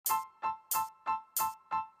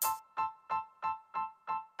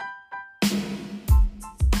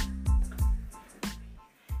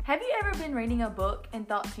Have you ever been reading a book and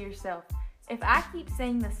thought to yourself, if I keep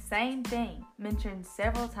saying the same thing mentioned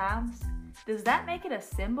several times, does that make it a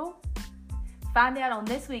symbol? Find out on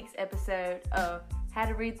this week's episode of How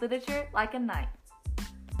to Read Literature Like a Knight.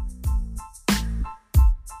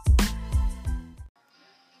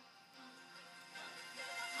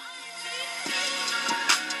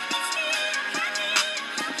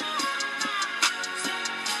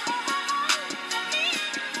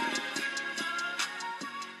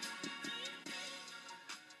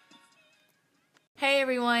 Hey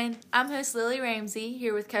everyone, I'm host Lily Ramsey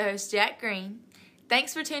here with co-host Jack Green.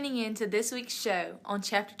 Thanks for tuning in to this week's show on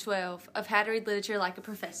Chapter 12 of How to Read Literature Like a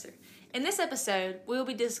Professor. In this episode, we will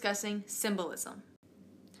be discussing symbolism.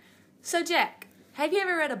 So Jack, have you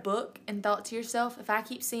ever read a book and thought to yourself, if I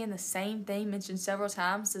keep seeing the same thing mentioned several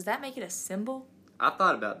times, does that make it a symbol? I've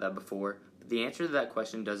thought about that before, but the answer to that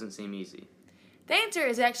question doesn't seem easy. The answer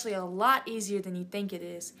is actually a lot easier than you think it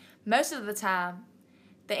is. Most of the time,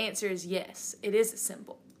 the answer is yes, it is a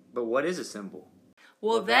symbol. But what is a symbol?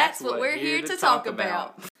 Well, that's what we're here to talk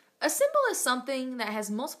about. A symbol is something that has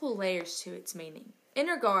multiple layers to its meaning, in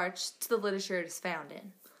regards to the literature it is found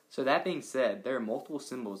in. So that being said, there are multiple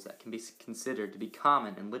symbols that can be considered to be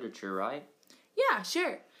common in literature, right? Yeah,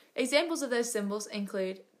 sure. Examples of those symbols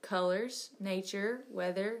include colors, nature,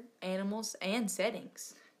 weather, animals, and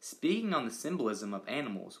settings. Speaking on the symbolism of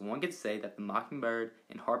animals, one could say that the mockingbird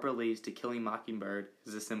in Harper Lee's To Kill a Mockingbird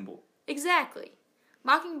is a symbol. Exactly.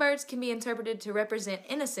 Mockingbirds can be interpreted to represent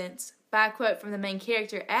innocence by a quote from the main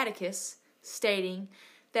character, Atticus, stating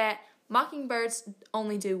that mockingbirds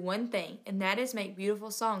only do one thing, and that is make beautiful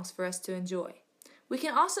songs for us to enjoy. We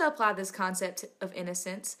can also apply this concept of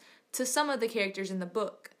innocence to some of the characters in the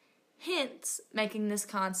book, hence making this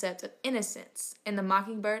concept of innocence and the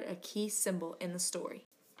mockingbird a key symbol in the story.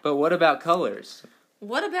 But what about colors?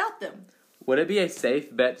 What about them? Would it be a safe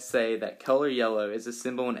bet to say that color yellow is a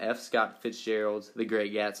symbol in F. Scott Fitzgerald's The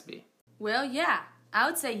Great Gatsby? Well, yeah. I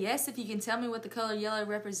would say yes if you can tell me what the color yellow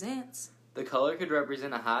represents. The color could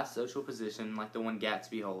represent a high social position like the one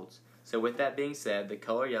Gatsby holds. So with that being said, the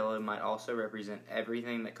color yellow might also represent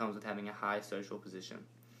everything that comes with having a high social position.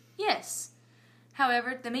 Yes.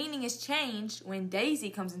 However, the meaning is changed when Daisy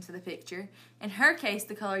comes into the picture. In her case,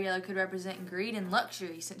 the color yellow could represent greed and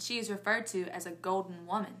luxury since she is referred to as a golden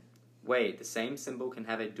woman. Wait, the same symbol can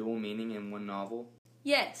have a dual meaning in one novel?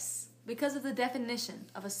 Yes, because of the definition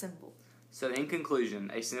of a symbol. So in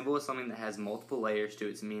conclusion, a symbol is something that has multiple layers to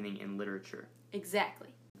its meaning in literature. Exactly.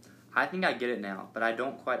 I think I get it now, but I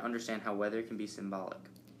don't quite understand how weather can be symbolic.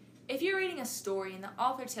 If you're reading a story and the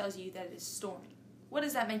author tells you that it is storming, what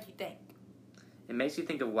does that make you think? It makes you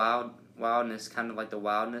think of wildness, kind of like the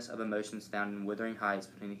wildness of emotions found in Wuthering Heights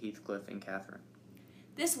between Heathcliff and Catherine.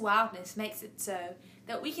 This wildness makes it so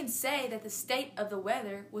that we can say that the state of the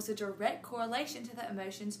weather was a direct correlation to the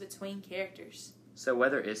emotions between characters. So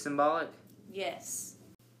weather is symbolic? Yes.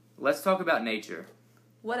 Let's talk about nature.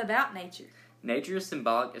 What about nature? Nature is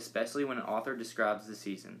symbolic, especially when an author describes the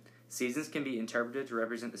season. Seasons can be interpreted to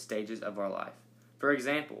represent the stages of our life. For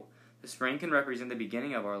example, the spring can represent the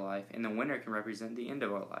beginning of our life, and the winter can represent the end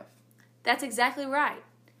of our life. That's exactly right.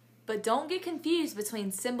 But don't get confused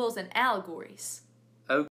between symbols and allegories.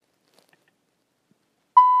 Oh.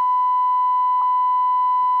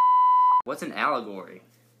 What's an allegory?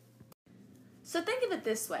 So think of it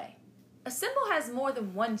this way. A symbol has more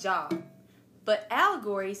than one job, but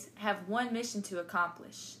allegories have one mission to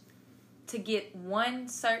accomplish, to get one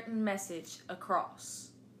certain message across.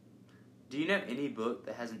 Do you know any book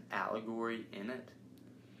that has an allegory in it?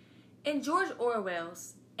 In George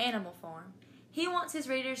Orwell's Animal Farm, he wants his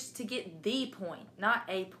readers to get the point, not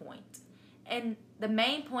a point. And the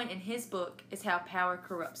main point in his book is how power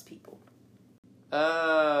corrupts people.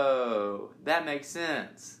 Oh, that makes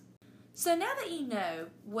sense. So now that you know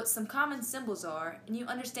what some common symbols are and you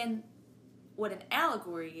understand what an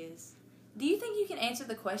allegory is, do you think you can answer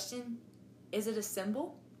the question, is it a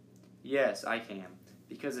symbol? Yes, I can.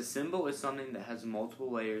 Because a symbol is something that has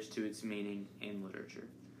multiple layers to its meaning in literature.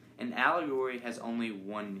 An allegory has only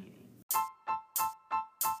one meaning.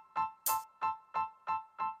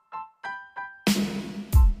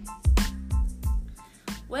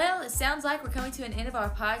 Well, it sounds like we're coming to an end of our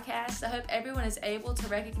podcast. I hope everyone is able to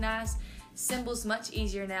recognize symbols much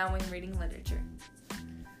easier now when reading literature.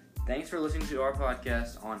 Thanks for listening to our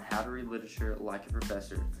podcast on How to Read Literature Like a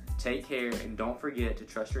Professor. Take care and don't forget to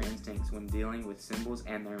trust your instincts when dealing with symbols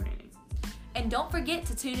and their meaning. And don't forget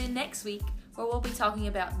to tune in next week where we'll be talking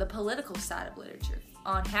about the political side of literature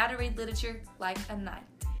on How to Read Literature Like a Knight.